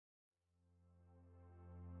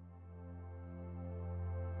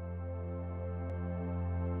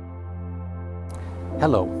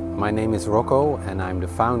Hello, my name is Rocco and I'm the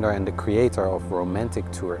founder and the creator of Romantic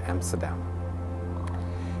Tour Amsterdam.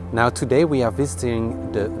 Now today we are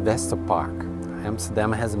visiting the Westerpark.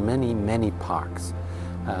 Amsterdam has many parks.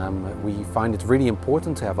 We find it really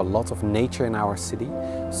important to have a lot of nature in our city.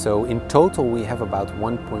 So in total we have about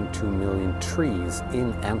 1.2 million trees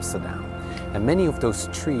in Amsterdam. And many of those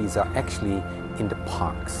trees are actually in the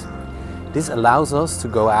parks. This allows us to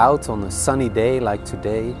go out on a sunny day like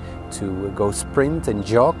today to go sprint and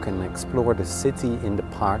jog and explore the city in the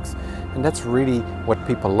parks, and that's really what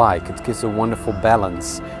people like. It gives a wonderful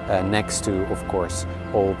balance next to, of course,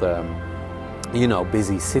 all the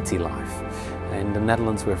busy city life. In the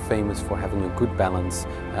Netherlands we're famous for having a good balance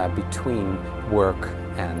between work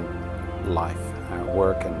and life,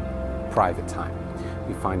 work and private time.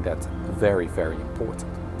 We find that very important.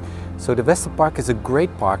 So the Westerpark is a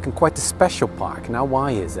great park and quite a special park. Now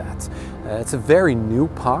why is that? It's a very new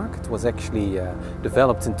park. It was actually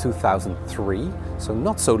developed in 2003, so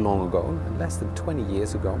not so long ago, less than 20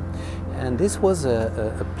 years ago. And this was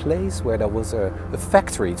a place where there was a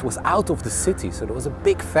factory. It was out of the city, so there was a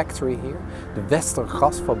big factory here, the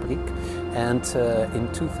Gasfabriek. And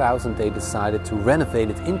in 2000 they decided to renovate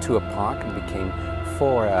it into a park and became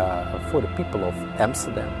for the people of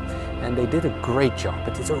Amsterdam. And they did a great job.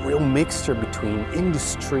 It is a real mixture between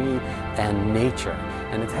industry and nature.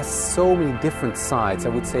 And it has so many different sides. I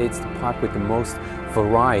would say it's the park with the most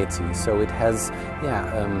variety. So it has,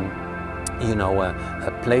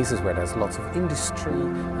 places where there's lots of industry,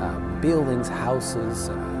 buildings, houses,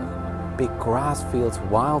 big grass fields,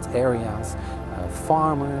 wild areas,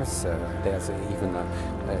 farmers, there's even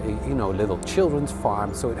a little children's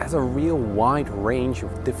farm, so it has a real wide range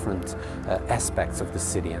of different aspects of the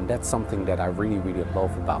city, and that's something that I really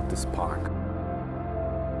love about this park.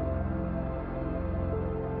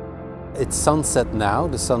 It's sunset now,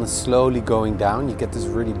 the sun is slowly going down, you get this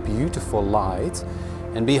really beautiful light,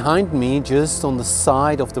 and behind me, just on the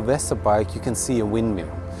side of the Westerpark, you can see a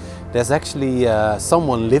windmill. There's actually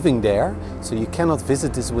someone living there, so you cannot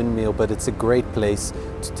visit this windmill, but it's a great place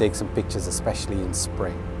to take some pictures, especially in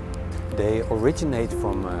spring. They originate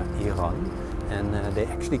from Iran, and they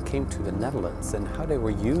actually came to the Netherlands, and how they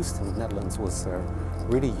were used in the Netherlands was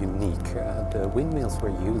really unique. The windmills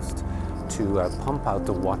were used to pump out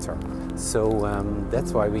the water. So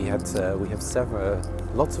that's why we have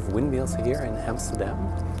lots of windmills here in Amsterdam.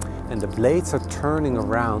 And the blades are turning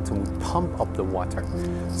around and we pump up the water.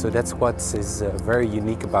 So that's what is very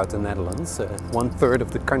unique about the Netherlands. 1/3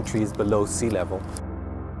 of the country is below sea level.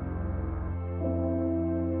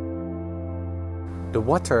 The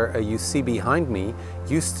water you see behind me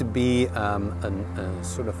used to be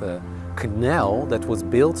sort of a canal that was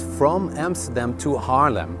built from Amsterdam to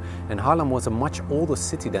Haarlem. And Haarlem was a much older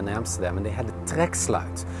city than Amsterdam, and they had a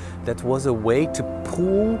treksluit. That was a way to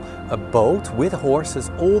pull a boat with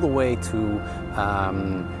horses all the way to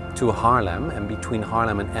Haarlem and between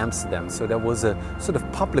Haarlem and Amsterdam. So there was a sort of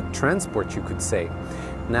public transport, you could say.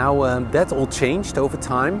 Now that all changed over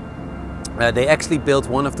time. They actually built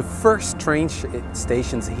one of the first train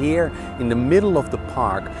stations here in the middle of the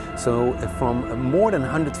park. So from more than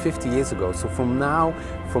 150 years ago. So from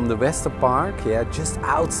the Westerpark, just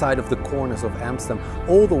outside of the corners of Amsterdam,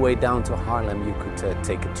 all the way down to Haarlem, you could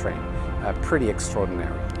take a train. Pretty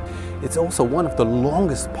extraordinary. It's also one of the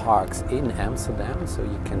longest parks in Amsterdam, so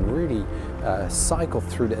you can really cycle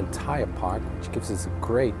through the entire park, which gives us a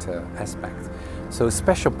great aspect. So a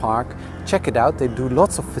special park, check it out. They do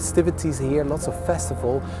lots of festivities here, lots of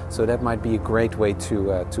festival, so that might be a great way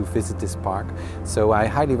to visit this park. So I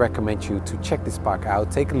highly recommend you to check this park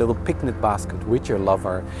out. Take a little picnic basket with your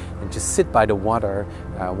lover and just sit by the water,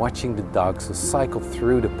 watching the dogs, so cycle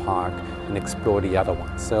through the park and explore the other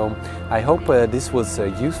ones. So I hope this was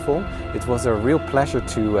useful. It was a real pleasure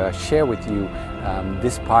to share with you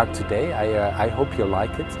this park today. I hope you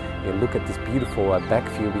like it. You look at this beautiful back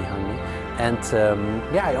view behind me. And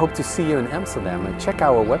I hope to see you in Amsterdam. And check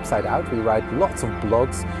our website out. We write lots of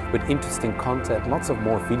blogs with interesting content. Lots of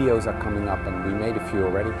more videos are coming up, and we made a few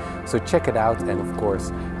already. So check it out, and of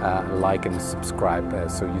course like and subscribe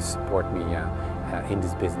so you support me in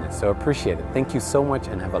this business. So appreciate it. Thank you so much,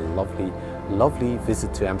 and have a lovely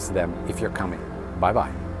visit to Amsterdam if you're coming. Bye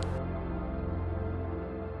bye.